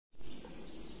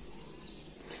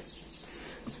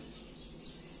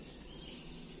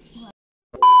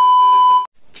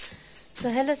So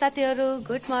hello साथीहरु,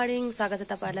 good morning. स्वागत छ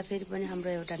तपाईहरुलाई फेरि पनि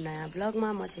हाम्रो एउटा नयाँ ब्लगमा।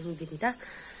 म चाहिँ हुँ विनिता।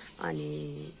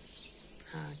 अनि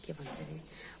के भन्छ रे,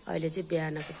 अहिले चाहिँ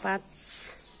बिहानको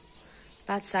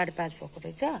 5:30 भएको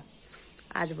रहेछ।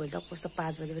 आज भोलि त कस्तो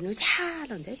 5 बजे पनि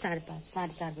उज्यालो हुन्छ है, 5:30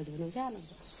 4:30 बजे पनि उज्यालो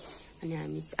हुन्छ। अनि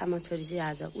हामी आमा छोरी चाहिँ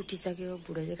आज उठिसक्यो,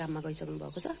 बुढो चाहिँ काममा गइसक्नु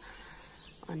भएको छ।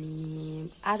 अनि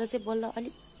आज चाहिँ बल्ल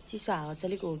अलिक चिसो हावा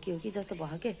चलेको हो कि जस्तो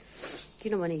भयो के,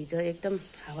 किनभने हिजो एकदम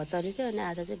हावा चलेको थियो। अनि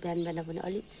आज चाहिँ बिहान पनि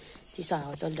अलिक चिसो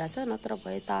हावा चलिरहेछ। नत्र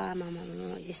भए त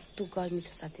आमामा यस्तो गर्मी छ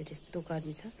साथीहरु, यस्तो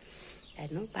गर्मी छ।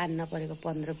 हेर्नु, पानी नपरेको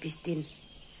 15-20 दिन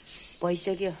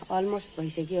भइसक्यो, अलमोस्ट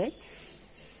भइसक्यो है।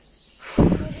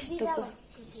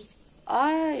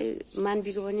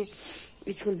 मानवीको पनि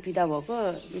स्कुल बिदा भएको,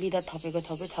 बिदा थपेको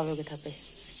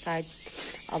सायद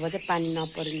अब चाहिँ पानी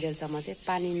नपरिन्जेलसम्म चाहिँ,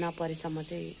 पानी नपरेसम्म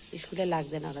चाहिँ स्कुलै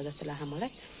लाग्दैन होला जस्तो लाग्छ मलाई।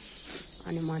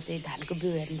 अनि म चाहिँ धानको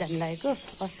बिउ हेर्न जानु लागेको।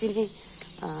 अस्ति नै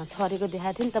छरेको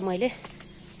देखाएको थिएँ नि त मैले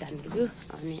धानको बिउ।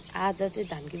 अनि आज चाहिँ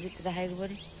धानको बिउ राखेको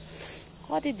पऱ्यो।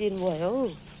 कति दिन भयो हौ,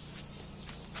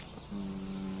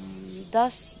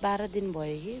 10-12 दिन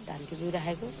भयो कि धानको बिउ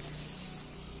राखेको।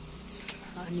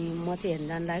 अनि म चाहिँ हेर्न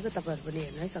जानु लागेको, तपाईँहरू पनि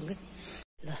हेर्नु है सँगै।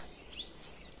 ल,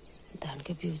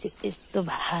 धानको बिउ चाहिँ यस्तो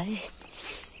भयो है।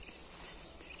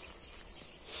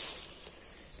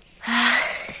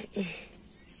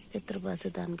 यत्रो भएको छ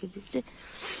धानको बिउ चाहिँ।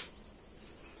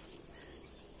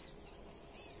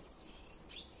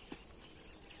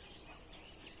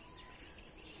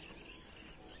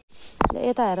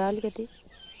 यता हेर, अलिकति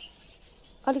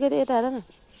यता हेर न।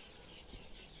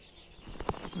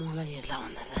 मलाई हेर्ला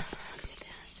भन्दा छ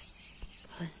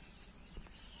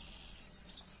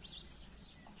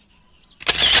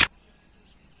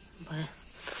भयो।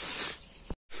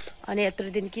 अनि यत्रो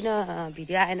दिन किन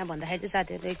भिडियो आएन भन्दाखेरि चाहिँ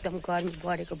साथीहरु एकदम गर्मी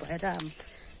बढेको भएर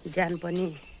ज्यान पनि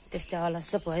त्यस्तै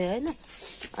अलस्स भयो हैन।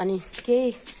 अनि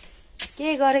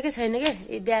केही गरेकै छैन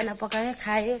के, बिहान पकायो,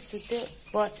 खायो,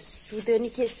 सुत्यो नि,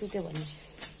 के सुत्यो भने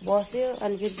बस्यो।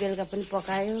 अनि फेरि बेलुका पनि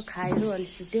पकायो, खायो, अनि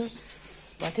सुत्यो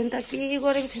भयो नि त। केही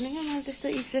गरेको थिएन क्या मैले त्यस्तो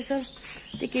स्पेसल।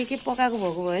 त्यो के पकाएको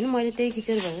भएको भयो भने मैले त्यही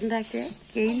खिचडी भए पनि राख्थेँ।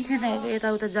 केही पनि थिएन, अब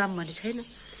यताउता जाम भन्ने छैन।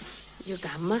 यो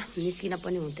घाममा निस्किन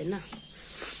पनि हुँदैन,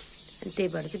 अनि त्यही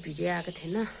भएर चाहिँ भिडियो आएको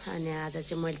थिएन। अनि आज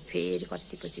चाहिँ मैले फेरि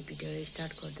कति पछि भिडियो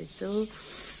स्टार्ट गर्दैछु।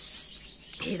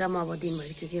 हेरौँ अब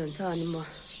दिनभरि के हुन्छ। अनि म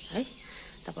है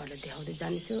तपाईँहरूलाई देखाउँदै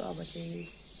जानेछु। अब चाहिँ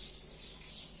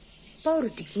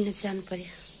पाउरोटी किन्न जानु पर्यो।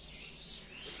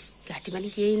 घाँटीमा नि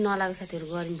केही नलाग्यो साथीहरू,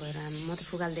 गर्मी भएर म त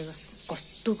फुकालिदिएको।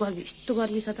 कस्तो गर्मी, यस्तो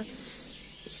गर्मी छ त।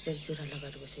 यसरी चुरा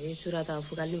लगाएर बस्यो। यो चुरा त अब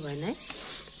फुकाल्नु भएन है,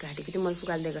 घाँटीको चाहिँ मैले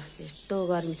फुकालिदिएको। यस्तो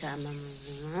गर्मी छ आमा।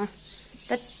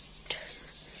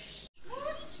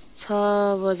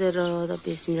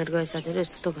 6:20 गयो साथीहरू,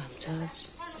 यस्तो घाम छ।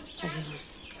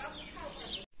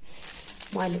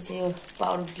 मैले चाहिँ यो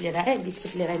पाउरोटी लिएर आएँ,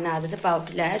 बिस्कुट लिएर आएँ। आज चाहिँ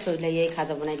पाउरोटी ल्याएँ, छोरीलाई यही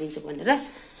खाजा बनाइदिन्छु भनेर है।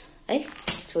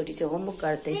 छोरी चाहिँ होमवर्क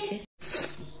गर्दैछ।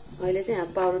 अहिले चाहिँ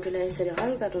यहाँ पाउरोटीलाई यसरी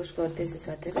हल्का रोस्ट गर्दैछु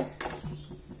साथीहरू,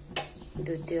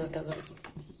 दुईवटा गरी।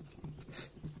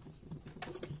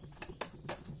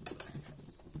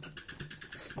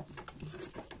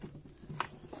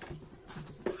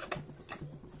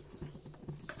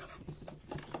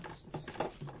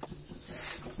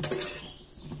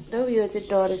 यो चाहिँ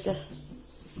डढेछ।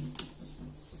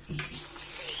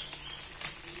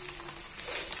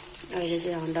 अहिले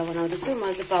चाहिँ अन्डा बनाउँदैछु।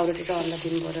 मैले चाहिँ पाउरोटी र अन्डा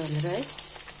दिनु पर्यो भनेर है।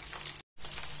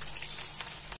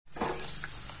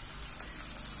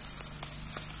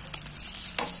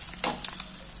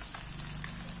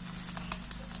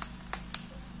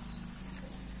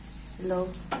 लो,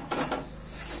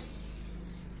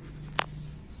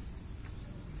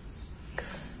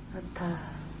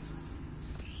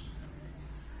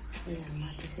 यहाँ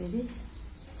माथि फेरि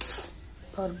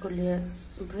अर्को लेयर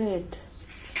ब्रेड।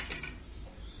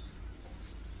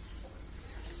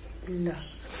 ल,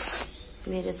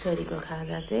 मेरो छोरीको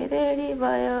खाजा चाहिँ रेडी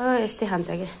भयो। यस्तै खान्छ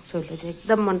क्या, छोरीले चाहिँ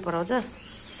एकदम मन पराउँछ।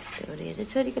 त्यही भएर यो चाहिँ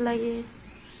छोरीको लागि।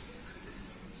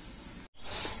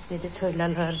 यो चाहिँ छोरीलाई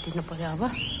लगेर दिनु पर्यो। अब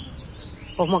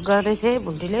होमवर्क गर्दैछ है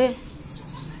भुन्टीले।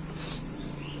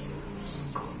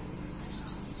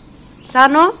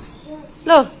 सानो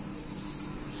लो,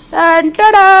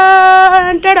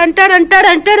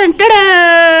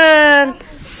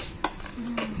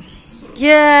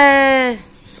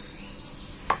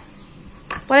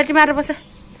 पलेटी मारेर बस।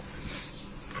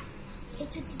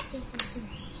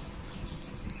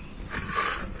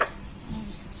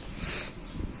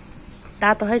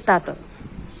 तातो है, तातो।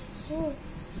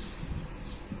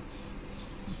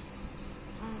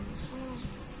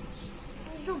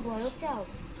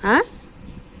 हाँ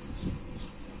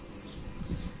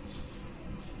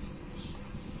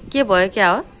के भयो क्या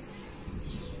हो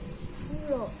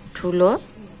ठुलो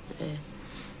ए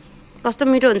कस्तो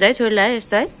मिठो हुन्छ है छोरीलाई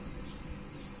यस्तो है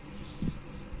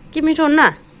के मिठो हुन्न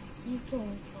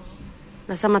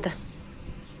ल समात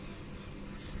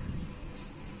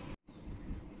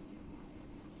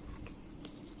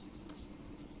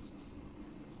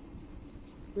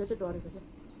यो चाहिँ डरेछ क्या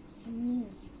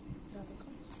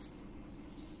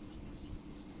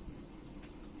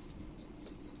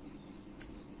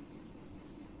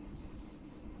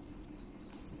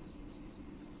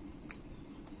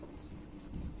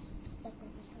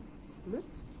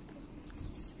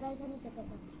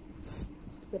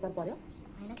पेपर पर्यो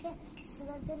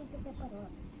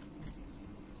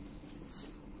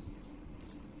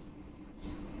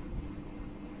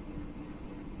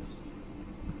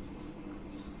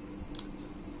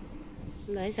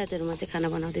ल है साथीहरू म चाहिँ खाना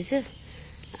बनाउँदैछु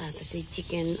आज चाहिँ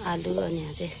चिकन आलु अनि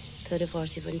यहाँ चाहिँ थोरै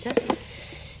फर्सी पनि छ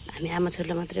हामी आमा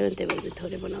छोरीलाई मात्रै हो त्यही भएर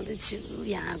थोरै बनाउँदैछु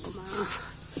यहाँ आगोमा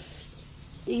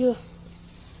यो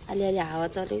अलिअलि हावा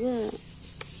चलेको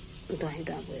धुवाइ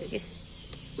धुवा भयो कि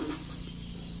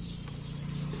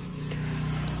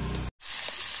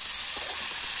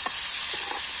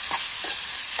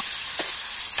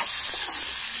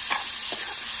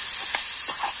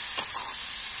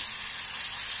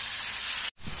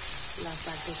ल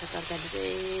पाक्दैछ तरकारी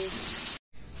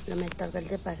चाहिँ ल मेरो तरकारी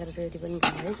चाहिँ पाकेर रेडी पनि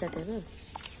भयो है साथीहरू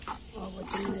अब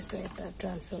चाहिँ म यसो यता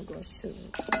ट्रान्सफर गर्छु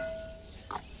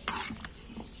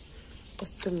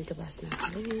कस्तो मिठो बास्ना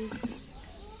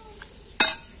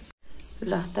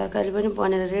ल तरकारी पनि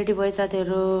बनेर रेडी भयो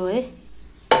साथीहरू है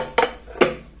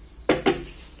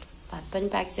भात पनि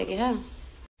पाकिसक्यो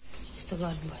यस्तो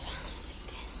गर्नुभयो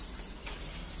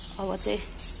अब चाहिँ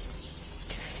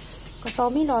कस्तो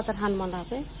अमिलो अचार खानु मन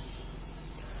लाग्यो है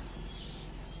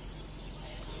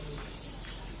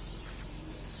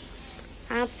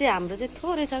आँप चाहिँ हाम्रो चाहिँ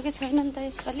थोरै छ कि छैन नि त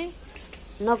यसपालि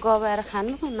न गबाएर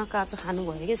खानु न काँचो खानु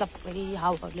भयो कि सबै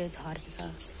हावाहरूले झरेर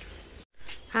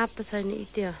आँप त छैन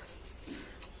त्यो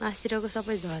मासतिरको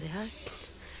सबै झरे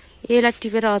यसलाई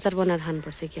टिपेर अचार बनाएर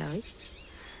खानुपर्छ क्या है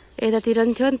यतातिर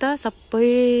नि थियो नि त सबै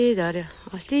झऱ्यो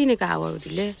अस्ति नैको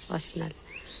हावाहरूले असिनाले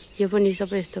यो पनि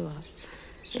सबै यस्तो भयो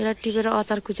यसलाई टिपेर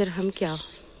अचार कुचेर खाऊँ क्या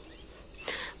हो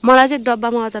मलाई चाहिँ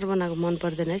डब्बामा अचार बनाएको मन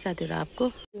पर्दैन है साथीहरू आँपको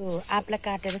यो आँपलाई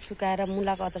काटेर सुकाएर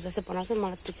मुलाको अचार जस्तै बनाउँछ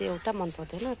मलाई त्यो चाहिँ एउटा मन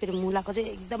पर्दैन फेरि मुलाको चाहिँ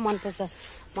एकदम मनपर्छ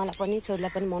मलाई पनि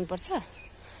छोरीलाई पनि मनपर्छ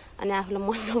अनि आफूलाई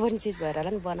मन नपर्ने चिज भएर होला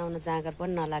नि बनाउन जाँगर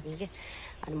पनि नलाग्ने कि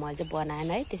अनि मैले चाहिँ बनाएन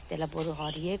है त्यस्तैलाई बरु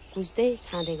हरिए कुच्दै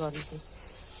खाँदै गर्नु चाहिँ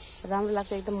राम्रो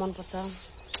लाग्छ एकदम मनपर्छ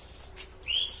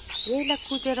यहीलाई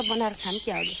कुचेर बनाएर खानु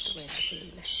क्या हो जस्तो भइरहेको छ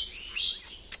यहीलाई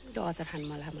त्यो अचार खानु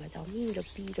मलाई चाहिँ अमिलो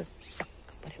पिरो टक्क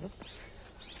परेको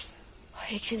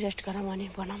एकछिन रेस्ट गरौँ अनि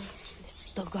बनाऊँ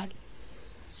यस्तो गर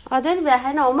अझै नि बिहा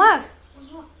खाएन होमवर्क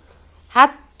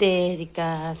हात तेरिका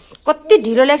कति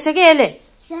ढिलो लेख्छ कि यसले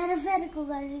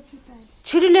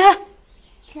छिटो लेख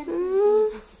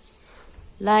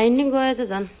लाइन नि गएछ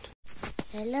झन्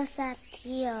हेलो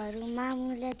साथीहरू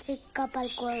मामुले चाहिँ कपाल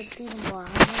कोरिदिनु भयो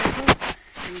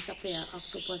हामी सबै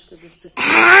अक्टोपसको जस्तो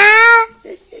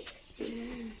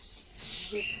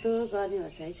यस्तो गर्ने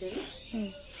भएछ है छोरी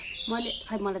मैले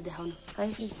खै मलाई देखाउनु खै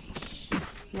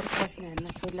मेरो पसिना हेर्न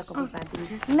छोरीलाई कपाल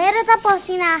काटिदिन्छ मेरो त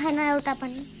पसिना आएन एउटा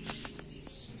पनि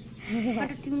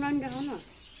तिमीलाई पनि देखाउनु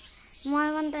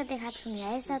मलाई पनि त देखाएको छु नि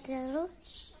है साथीहरू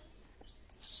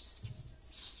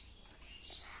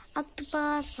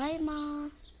अक्टोपस भाइ म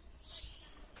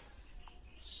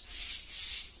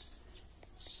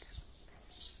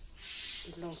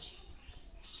ल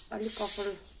अलिक कपाल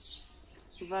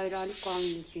बाहिर अलिक कम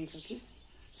निस्किन्छ कि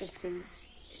त्यस्तै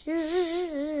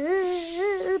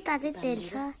तातै तेल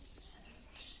छ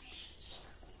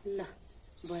ल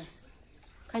भयो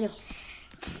खाइलो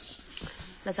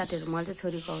ल साथीहरू मैले चाहिँ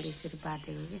छोरीको अगाडि यसरी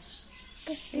बारिदिएको कि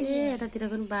ए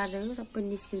यतातिरको पनि बारिदिएको सबै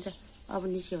निस्किन्छ अब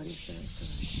निस्क्यो भने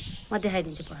म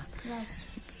देखाइदिन्छु पर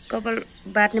कपाल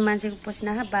बाट्ने मान्छेको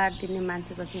पसिना खा बारिदिने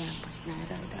मान्छेको चाहिँ यहाँ पसिना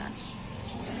आएर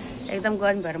एकदम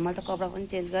गर्मी भएर मैले त कपडा पनि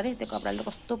चेन्ज गरेँ त्यो कपडाले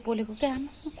कस्तो पोलेको क्या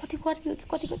कति गर्मी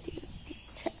हो कि कति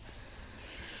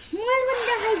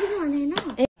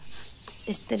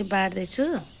यसरी बार्दैछु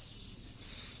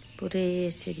पुरै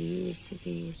यसरी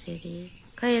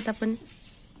खै यता पनि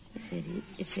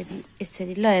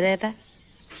यसरी ल हेर यता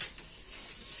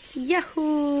याहु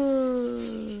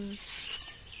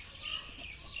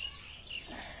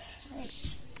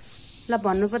ल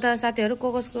भन्नु पो त साथीहरू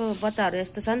कसको बच्चाहरू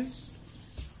यस्तो छन्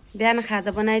बिहान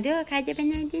खाजा बनाइदियो खाजा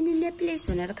बनाइदिनु न प्लिज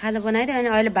भनेर खाजा बनाइदियो अनि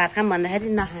अहिले भात खाम भन्दाखेरि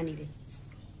नखानेले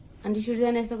अनि रिस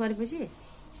उठ्दैन यस्तो गरेपछि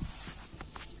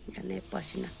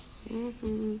पसिना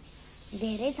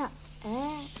धेरै छ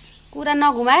कुरा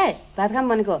नघुमाए भात खाम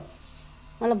भनेको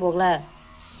मलाई भोक लाग्यो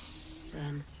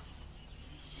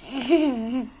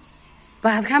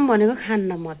भात खाम भनेको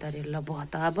खान्न म त रे ल भयो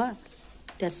त अब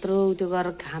त्यत्रो त्यो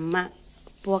गरेर घाममा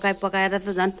पकाएर त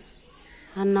झन्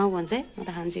खान्न भन्छ है म त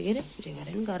खान्छु के अरे जे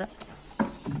गरे नि गर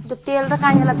त्यो तेल र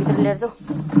काँगेला भित्र लिएर जाऊ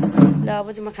ल अब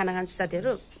चाहिँ म खाना खान्छु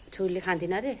साथीहरू छोरीले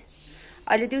खाँदिनँ अरे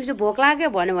अहिले दिउँसो भोक लाग्यो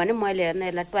भन्यो भने मैले हेर्न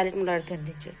यसलाई टोइलेटमा लगेर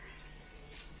खेलिदिन्छु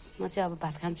म चाहिँ अब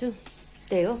भात खान्छु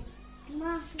त्यही हो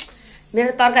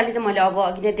मेरो तरकारी त मैले अब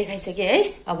अघि नै देखाइसकेँ है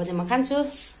अब चाहिँ म खान्छु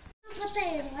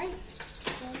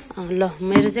ल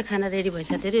मेरो चाहिँ खाना रेडी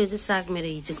भइसक्यो यो चाहिँ साग मेरो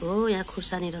हिजोको हो यहाँ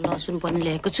खुर्सानी र लसुन पनि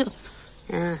ल्याएको छु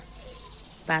यहाँ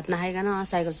भात नखाइकन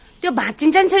साइकल त्यो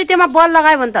भाँचिन्छ नि छोरी त्यसमा बल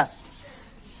लगायो भने त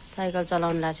साइकल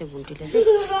चलाउनु लाग्छ घुन्टीले चाहिँ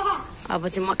अब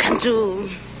चाहिँ म खान्छु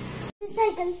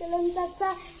साइकल चलाउन सक्छ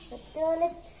त्यसले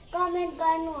कमेन्ट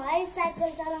गर्नु है साइकल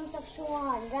चलाउन सक्छु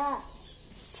भनेर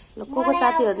ल को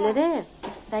साथीहरूले रे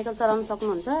साइकल चलाउन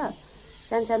सक्नुहुन्छ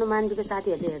सानो सानो मान्बीको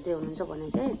साथीहरूले हेर्दै हुनुहुन्छ भने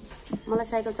चाहिँ मलाई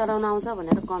साइकल चलाउन आउँछ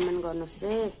भनेर कमेन्ट गर्नुहोस्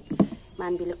रे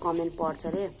मान्बीले कमेन्ट पढ्छ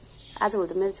रे आजभोलि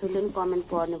त मेरो छोरीले पनि कमेन्ट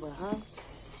पढ्ने भयो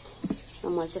र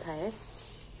मैले चाहिँ खाएँ है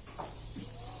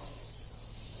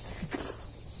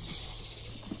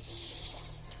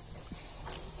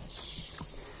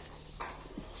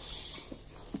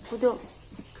त्यो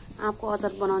आँपको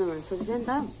अचार बनाउने भनेर सोचेको नि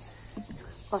त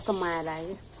कस्तो माया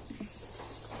लाग्यो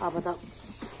अब त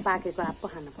पाकेको आँप पो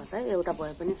खानुपर्छ है एउटा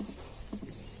भए पनि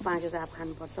पाकेको आँप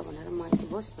खानुपर्छ भनेर मान्छे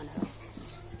होस् भनेर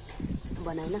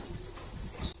बनाएन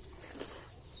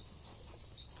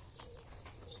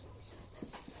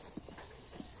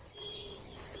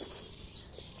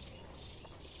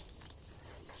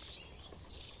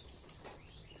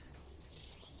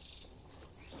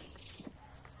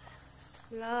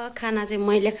ल खाना चाहिँ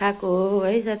मैले खाएको हो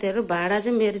है साथीहरू भाडा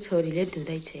चाहिँ मेरो छोरीले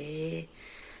धुँदैछ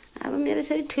अब मेरो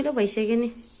छोरी ठुलो भइसक्यो नि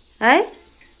है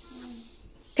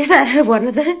यता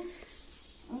भन्नु त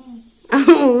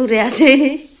उर्या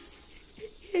चाहिँ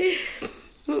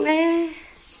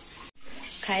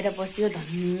खाएर बस्यो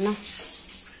धन्न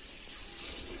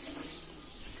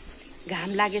घाम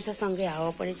लागेछ सँगै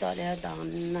हावा पनि चल्यो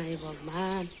धन्न है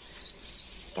भगवान्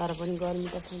तर पनि गर्मी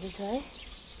त छँदैछ है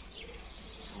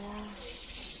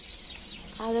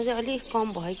आज चाहिँ अलिक कम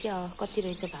भयो क्या कति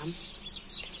रहेछ घाम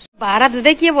भाडा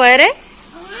धुँदै के भयो अरे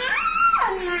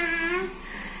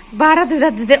भाडा धुँदा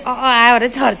धुँदै आयो अरे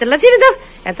छर्छ ल छिटो जाऊ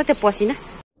हेर त त्यो पसिना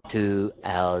 2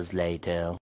 hours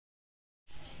later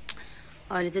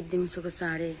अहिले चाहिँ दिउँसोको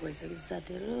 1:30 भइसक्यो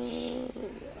साथीहरू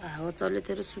हावा चल्यो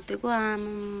तेरो सुतेको आम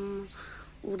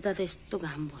उठ्दा त यस्तो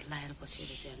घाम भल्लाएर बसेको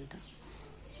रहेछ हेर्नु त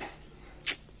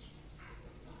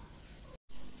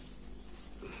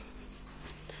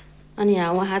अनि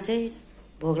यहाँ उहाँ चाहिँ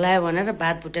भोक लाग्यो भनेर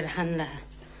भात भुटेर खान्ला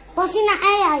पसिना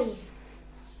आयो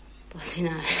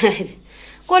पसिना आयो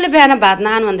कसले बिहान भात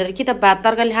नखानु भन्दै कि त भात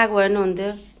तरकारी खाएको भए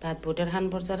हुन्थ्यो भात भुटेर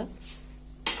खानुपर्छ र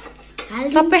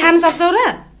सबै खान सक्छौ र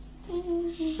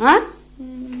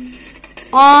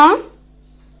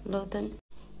ल त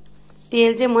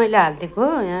तेल चाहिँ मैले हालिदिएको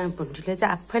यहाँ भुन्टीले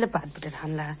चाहिँ आफैले भात भुटेर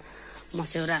खान्ला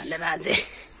मस्यौरा हालेर अझै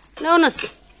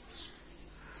ल्याउनुहोस्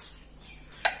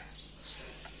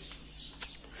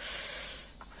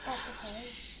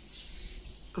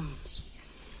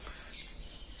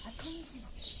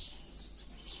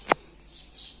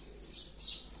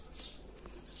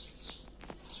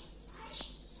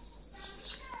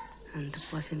अन्त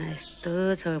पसिना यस्तो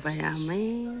छ भाइ आमै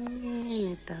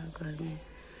नि त गर्मी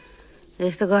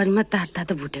यस्तो गर्मीमा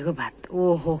तातो भुटेको भात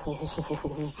ओहो हो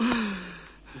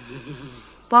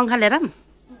पङ्खा लिएर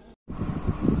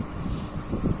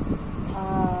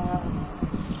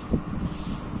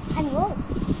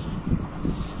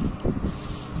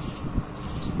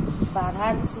भात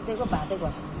हार सुतेको भातै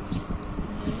घर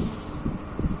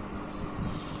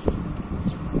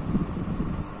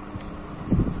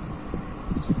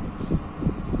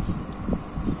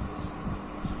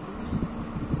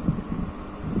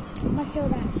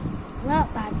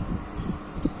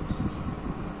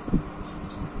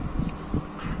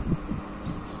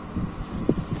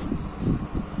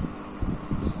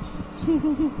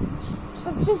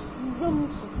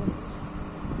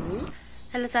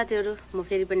हेलो साथीहरू म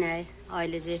फेरि पनि आएँ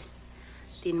अहिले चाहिँ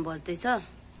 3 बज्दैछ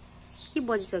के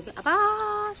बजिसक्यो अब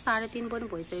 3:30 पनि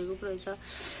भइसकेको पो रहेछ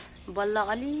बल्ल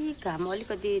अलिक घाम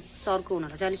अलिकति चर्को हुन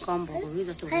चाहिँ अलिक कम भएको कि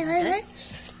जस्तो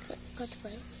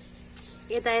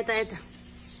यता यता यता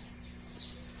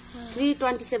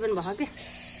 3:27 भयो क्या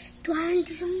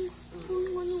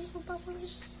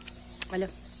हेलो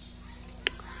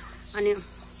अनि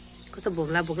कस्तो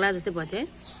भोग्ला जस्तै भयो थियो है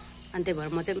अनि त्यही भएर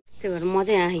म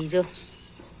चाहिँ यहाँ हिजो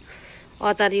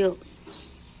अचार यो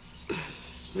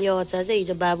यो अचार चाहिँ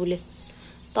हिजो बाबुले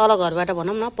तल घरबाट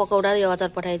भनौँ न पकौडा र यो अचार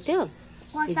पठाएको थियो।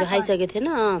 हिजो खाइसकेको थिएन।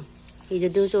 हिजो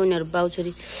दिउँसो उनीहरू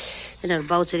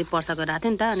बाउछोरी पर्सा गएर आएको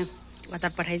थियो नि त, अनि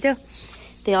अचार पठाएको थियो।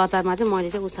 त्यही अचारमा चाहिँ मैले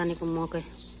चाहिँ उसानेको मकै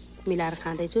मिलाएर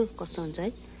खाँदैछु, कस्तो हुन्छ है।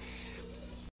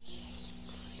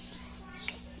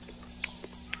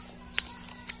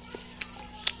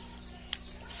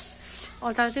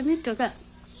 अचार चाहिँ मिठो क्या,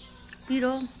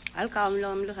 पिरो हल्का अमिलो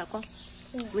अमिलो खालको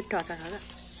मिठो अचार खाएको।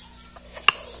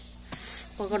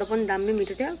 पकौडा पनि दामी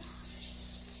मिठो थियो।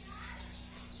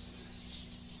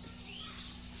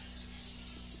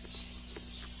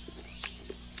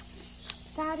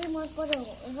 साह्रै मन पर्यो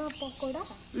र पकौडा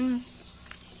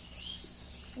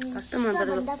कस्तो मन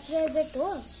पर्यो। फेभरेट हो।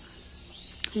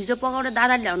 हिजो पकौडा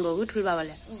दादाले ल्याउनु भएको कि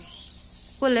ठुलबाबाले?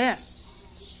 कसले?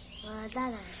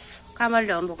 दादा कामले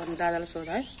ल्याउनु भएको नि, दादालाई सोध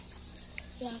है।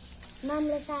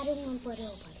 नामले साह्रै मन पर्यो।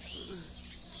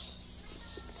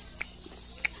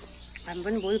 हामी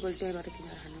पनि भोलि त्यहीबाट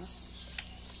किनेर खानु हो।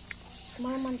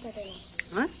 मलाई मन पर्दैन।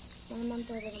 मलाई मन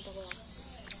पर्दैन पकौडा।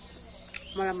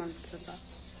 मलाई मन पर्छ त।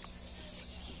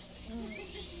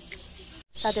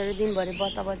 साथीहरू दिनभरि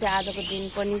बस्दा बस्दै आजको दिन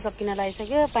पनि सकिन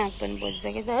लागिसक्यो। 5 पनि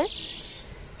बजिसकेको छ है।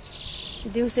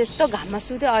 दिउँसो यस्तो घाममा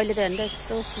सुत्यो, अहिले त हेर्नु त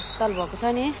यस्तो शीतल भएको छ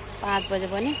नि 5 बजे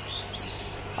पनि।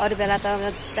 अरू बेला त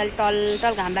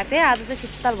टल घाम लाग्थ्यो, आज त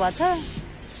शीतल भएछ।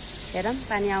 हेरौँ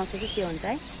पानी आउँछ कि के हुन्छ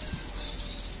है।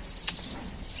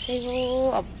 त्यही हो,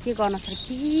 अब के गर्न छ,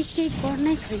 के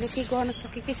गर्नै छैन, के गर्न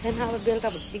सकेकै छैन। अब बेलुका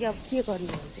भइसक्यो, अब के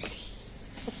गर्नु हो।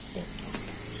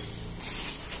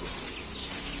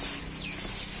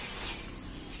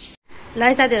 ल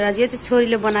साथीहरू, आज यो चाहिँ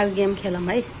छोरीले बनाएको गेम खेलौँ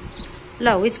है। ल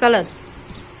विच कलर?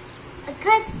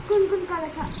 कुन कलर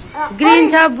छ? ग्रीन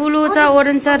छ, ब्लू छ,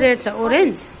 ओरेन्ज छ, रेड छ।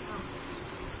 ओरेन्ज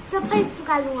सबै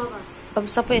फुकाल्नु अब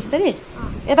सबै यस्तै।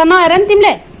 यता नहेर नि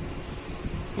तिमीले,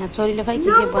 यहाँ छोरीले खै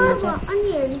के बनाउँछ।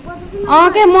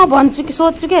 के म भन्छु कि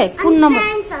सोध्छु के कुन नम्बर?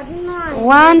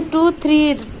 1 2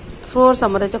 3 4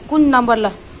 सम्म रहेछ। कुन नम्बर? ल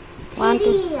 1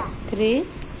 2 3।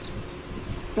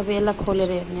 अब यसलाई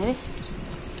खोलेर हेर्ने अरे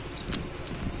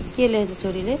के लेखेछ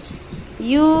छोरीले।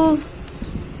 यु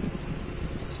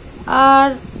आर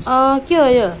के हो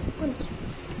यो?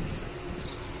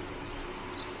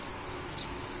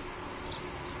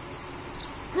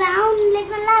 क्लाउन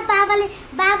लेख्नुला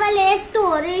बाबाले यस्तो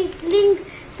हो रे लिंक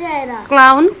दिएर।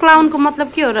 क्लाउनको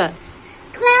मतलब के हो र?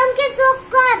 क्लाउन के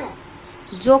जोकर।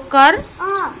 जोकर?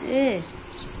 ए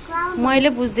मैले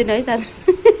बुझ्दिनँ है साथी।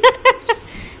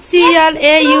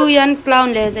 CLAUN clown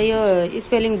लेखेछ। यो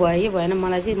स्पेलिङ भयो कि भएन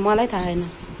मलाई थाहा छैन।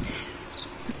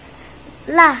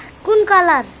 ल कुन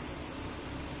colour?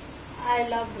 I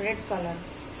love red colour.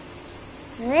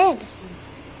 Red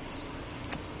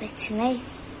एकछिन है।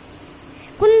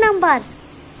 कुन number?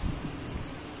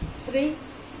 3।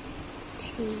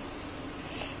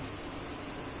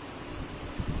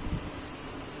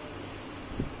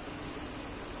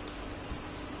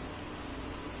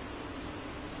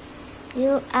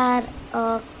 You are a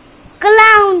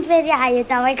clown. फेरि आयो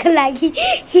तपाईँको लागि।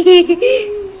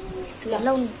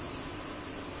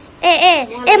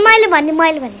 ए मैले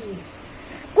भने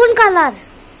कुन कलर?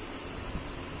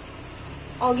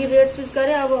 अघि रेड चुज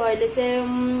गरे, अब अहिले चाहिँ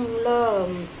ल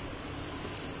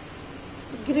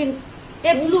ग्रीन।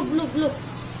 ए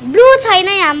ब्लू छैन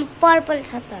यहाँ, पर्पल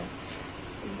छ त।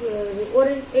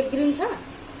 ओरेन्ज ए ग्रीन छ।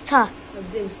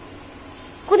 ग्रीन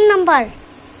कुन नम्बर?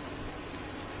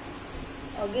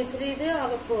 अघि 3 थियो,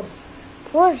 अब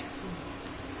 4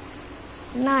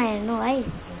 नहेर्नु है।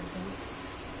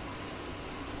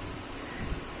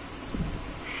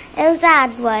 एउटा हात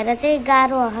भएर चाहिँ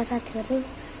गाह्रो हो साथीहरू।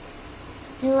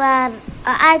 You are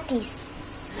artist.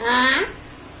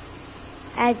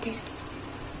 Artist.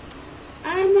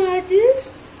 I'm an artist.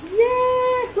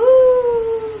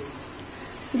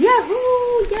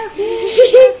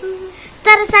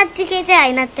 तर साँच्चीकै चाहिँ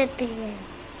होइन त्यतिकै।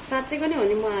 साँच्चैको नै हो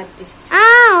नि म आर्टिस्ट।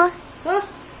 हो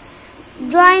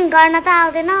ड्राइङ गर्न त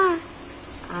आउँदैन।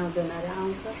 आउँदैन रे,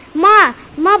 आउँछ।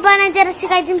 म बनाइदिएर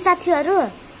सिकाइदिउँ साथीहरू।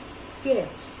 के?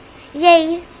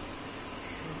 यही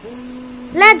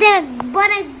ल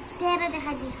बनाइदिएर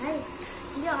देखाइदिन्छ है।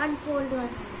 यो अनफोल्ड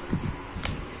गर्नु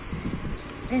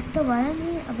यस्तो भयो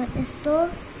नि। अब यस्तो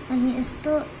अनि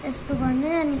यस्तो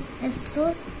गर्ने, अनि यस्तो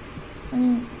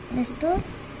अनि यस्तो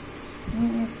अनि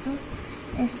यस्तो।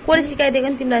 कसले सिकाइदिएको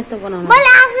नि तिमीलाई यस्तो बनाउन?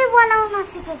 मैले आफै बनाउन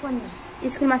सिकेको नि।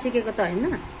 स्कुलमा सिकेको त होइन?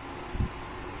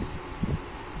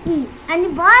 अनि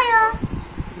भयो,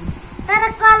 तर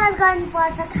कलर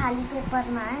गर्नुपर्छ खाली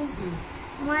पेपरमा है।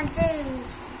 म चाहिँ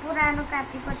पुरानो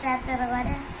कापीको च्यातेर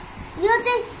गरे। यो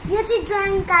चाहिँ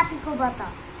ड्राइङ कापीको बत।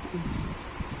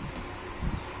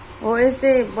 हो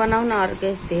यस्तै बनाउन अरू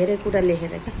केही धेरै कुरा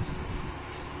लेखेर क्या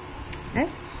है।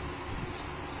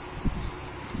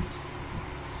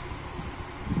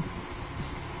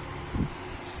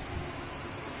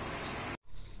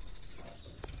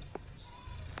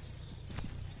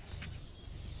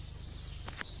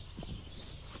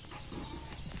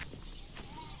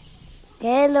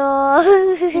 हेलो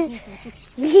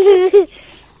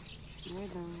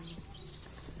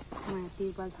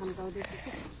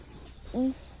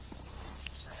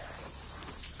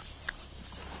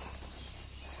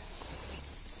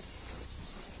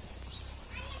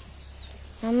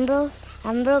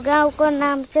हाम्रो गाउँको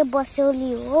नाम चाहिँ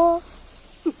बस्यौली हो।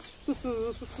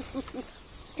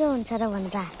 के हुन्छ र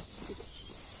भन्दा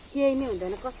केही नै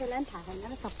हुँदैन, कसैलाई पनि थाहा छैन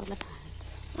र सबैलाई थाहा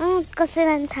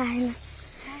कसैलाई पनि थाहा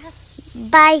छैन।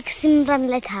 बाइक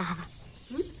सिमरनलाई थाहा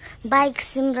बाइक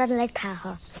सिमरनलाई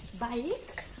थाहा बाइक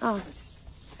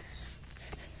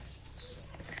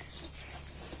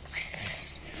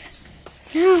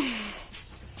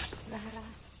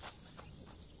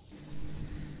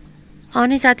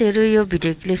अनि साथीहरू यो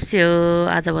भिडियो क्लिप चाहिँ हो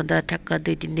आजभन्दा ठ्याक्क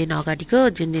 2-3 दिन अगाडिको,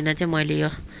 जुन दिन चाहिँ मैले यो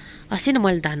अस्ति नै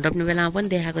मैले धान रोप्ने बेलामा पनि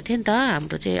देखाएको थिएँ नि त।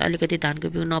 हाम्रो चाहिँ अलिकति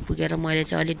धानको बिउ नपुगेर मैले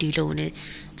चाहिँ अलि ढिलो हुने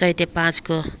चैते 5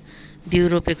 को बिउ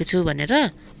रोपेको छु भनेर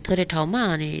थोरै ठाउँमा।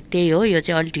 अनि त्यही हो, यो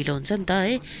चाहिँ अलि ढिलो हुन्छ नि त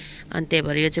है। अनि त्यही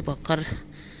भएर यो चाहिँ भर्खर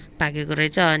पाकेको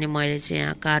रहेछ। अनि मैले चाहिँ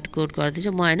यहाँ काटकुट गर्दैछु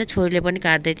म होइन, छोरीले पनि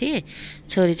काट्दै थिएँ।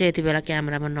 छोरी चाहिँ यति बेला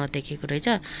क्यामेरामा नदेखेको रहेछ।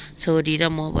 छोरी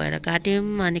र म भएर काट्यौँ।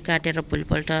 अनि काटेर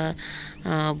भोलिपल्ट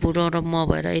बुढो र म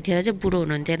भएर यतिखेर चाहिँ बुढो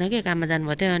हुनुहुन्थेन कि काममा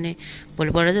जानुभएको थियो। अनि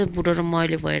भोलिपल्ट चाहिँ बुढो र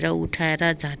मैले भएर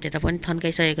उठाएर झाँटेर पनि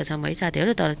थन्काइसकेको छौँ है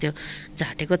साथीहरू। तर त्यो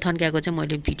झाँटेको थन्काएको चाहिँ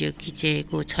मैले भिडियो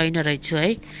खिचेको छैन रहेछु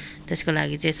है, त्यसको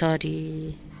लागि चाहिँ सरी।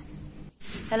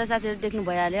 हेलो साथीहरू, देख्नु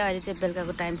भइहाल्यो अहिले चाहिँ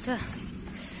बेलुकाको टाइम छ,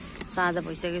 साँझ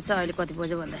भइसकेको छ। अहिले कति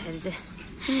बज्यो भन्दाखेरि चाहिँ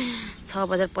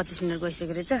 6:25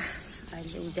 गइसकेको रहेछ। अहिले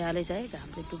चाहिँ उज्यालै छ है, घाम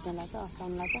चाहिँ डुब्न लाग्छ,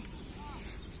 अस्ताउन लाग्छ।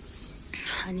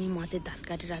 अनि म चाहिँ धान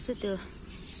काटिरहेको छु। त्यो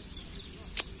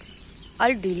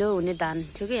अलिक ढिलो हुने धान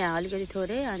थियो कि यहाँ अलिकति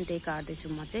थोरै, अनि त्यही काट्दैछु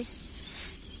म चाहिँ।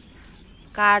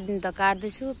 काट्नु त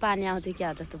काट्दैछु, पानी आउँछ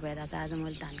क्या जस्तो भइरहेको छ आज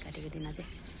मैले धान काटेको दिन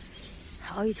चाहिँ।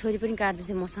 अघि छोरी पनि काट्दै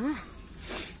थिएँ मसँग।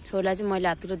 छोरीलाई चाहिँ मैले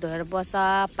हातहरू धोएर बस,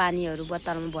 पानीहरू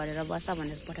बोतलमा भरेर बस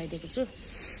भनेर पठाइदिएको छु।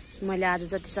 मैले आज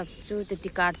जति सक्छु त्यति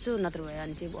काट्छु, नत्र भयो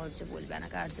भने चाहिँ अरू चाहिँ भोलि बिहान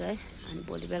काट्छु है। अनि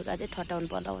भोलि बेलुका चाहिँ ठट्टाउनु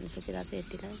पर्ला भनेर सोचिरहेको छु।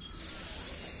 यतिलाई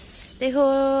त्यही हो,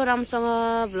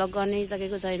 राम्रोसँग भ्लग गर्नै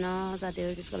सकेको छैन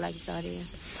साथीहरू, त्यसको लागि सरी।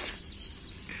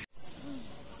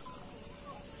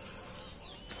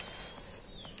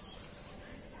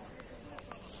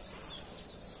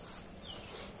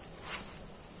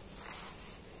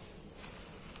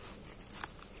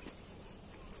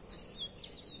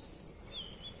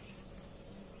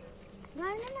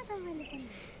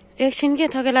 एकछिन के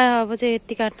थकेला, अब चाहिँ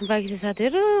यति काट्नु बाँकी छ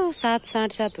साथीहरू। 7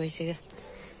 साढे 7 भइसक्यो।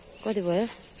 कति भयो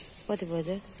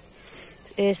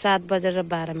ए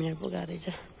 7:12 पुगेको रहेछ।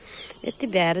 यति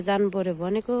भ्याएर जानु पर्यो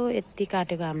भनेको, यति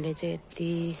काटेको हामीले चाहिँ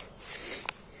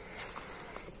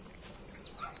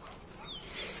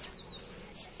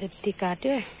यति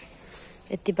काट्यो।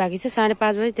 यति बाँकी छ।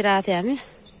 5:30 बजीतिर आएको थियो हामी।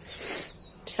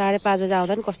 5:30 बजी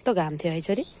आउँदा पनि कस्तो घाम थियो है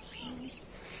छोरी।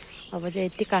 अब चाहिँ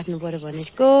यति काट्नु पर्यो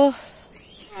भनेको।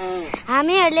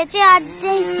 हामीहरूले चाहिँ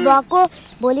अझै भएको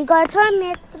भोलि गर्छौँ।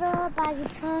 मेट्रो बाँकी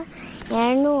छ,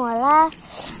 हेर्नु होला।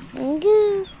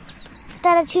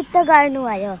 तर छिट्टो गर्नु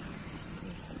भयो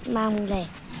मामुलाई।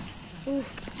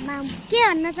 मामु के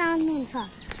भन्न चाहनुहुन्छ?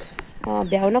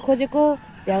 भ्याउन खोजेको,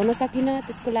 भ्याउन सकिनँ,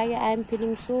 त्यसको लागि I am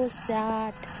feeling so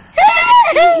sad.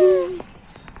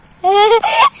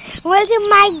 मैले चाहिँ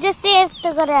माइक जस्तै यस्तो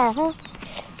गरेर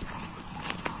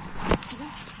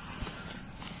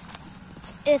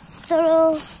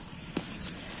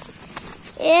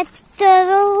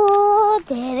यत्रो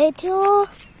धेरै थियो।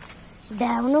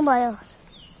 भ्याउनु भयो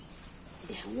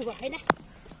भएन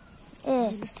ए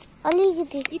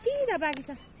अलिकति यति त बाँकी छ।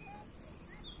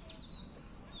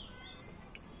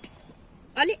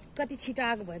 अलिकति छिटो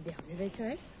आएको भए भ्याउने रहेछ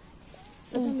है।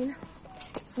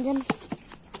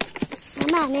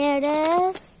 हामीहरू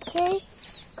चाहिँ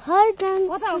घर जानु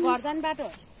बाटो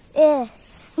ए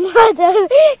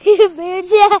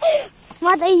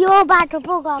म त यो बाटो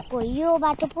पो गएको, यो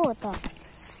बाटो पो हो त।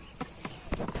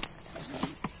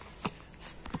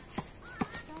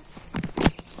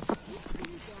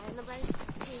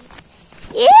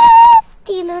 ए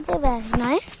ढिलो चाहिँ भएन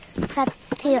है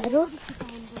साथीहरू।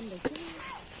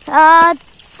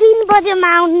 3 बजेमा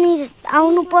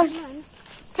आउनु पर्छ,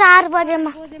 4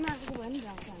 बजेमा।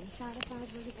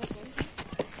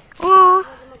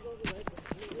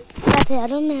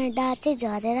 साथीहरू मेरो दाँत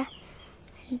चाहिँ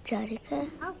झरेको।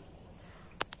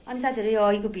 अनि साथीहरू यो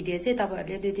अघिको भिडियो चाहिँ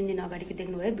तपाईँहरूले 2-3 दिन अगाडिको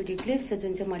देख्नुभयो भिडियो क्लिप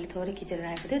जुन चाहिँ मैले थोरै खिचेर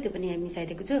राखेको थियो त्यो पनि यहाँ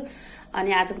मिसाइदिएको छु।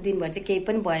 अनि आजको दिनभर चाहिँ केही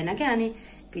पनि भएन क्या, अनि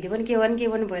भिडियो पनि के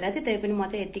भइरहेको थियो त्यही पनि म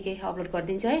चाहिँ यतिकै अपलोड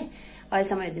गरिदिन्छु है।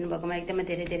 अहिलेसम्म हेरिदिनु भएकोमा एकदमै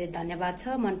धेरै धेरै धन्यवाद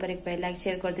छ। मन परेको भए लाइक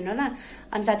सेयर गरिदिनु होला।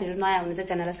 अनि साथीहरू नयाँ हुनुहुन्छ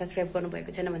च्यानललाई सब्सक्राइब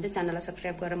गर्नुभएको छैन भने चाहिँ च्यानललाई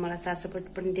सब्सक्राइब गरेर मलाई साथ सपोर्ट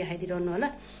पनि देखाइदिनु होला।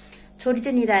 छोरी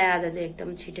चाहिँ निदायो आज चाहिँ एकदम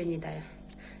छिटै निदायो।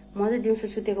 म चाहिँ दिउँसो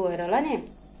सुतेको भएर होला नि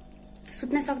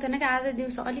सुत्नै सक्दैन क्या। आज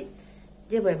दिउँसो अलि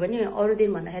जे भए पनि अरू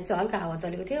दिन भन्दाखेरि चाहिँ हल्का हावा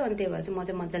चलेको थियो, अनि त्यही भएर चाहिँ म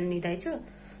चाहिँ मजाले निदाइछु।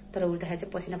 तर उल्टाखेरि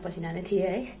चाहिँ पसिना पसिना नै थिएँ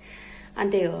है। अनि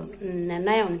त्यही हो,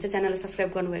 नयाँ हुनुहुन्छ च्यानललाई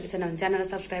सब्सक्राइब गर्नुभएको छैन भने च्यानललाई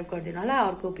सब्सक्राइब गरिदिनु होला।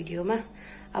 अर्को भिडियोमा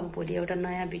अब भोलि एउटा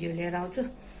नयाँ भिडियो लिएर आउँछु।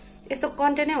 यस्तो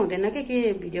कन्टेन्टै हुँदैन के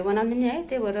भिडियो बनाउने नि है,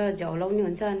 त्यही भएर झौलाउने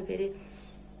हुन्छ। अनि फेरि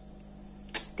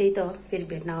त्यही त हो, फेरि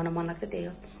भेट्न आउन मन लाग्छ, त्यही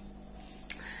हो।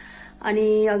 अनि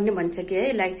अघि नै भनिसकेँ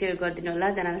है, लाइक सेयर गरिदिनु होला,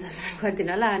 च्यानललाई सब्सक्राइब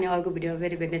गरिदिनु होला। अनि अर्को भिडियोमा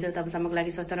फेरि भेट्नेछु। तबसम्मको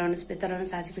लागि स्वस्थ रहनुहोस्, व्यस्त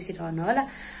रहनुहोस्, साथी खुसी रहनु होला।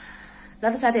 ल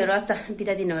त साथीहरू हस् त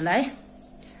बिदा दिनु होला है,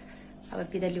 अब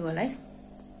बिदा लिऊ होला है।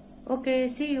 Okay,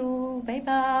 C you, by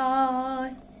by.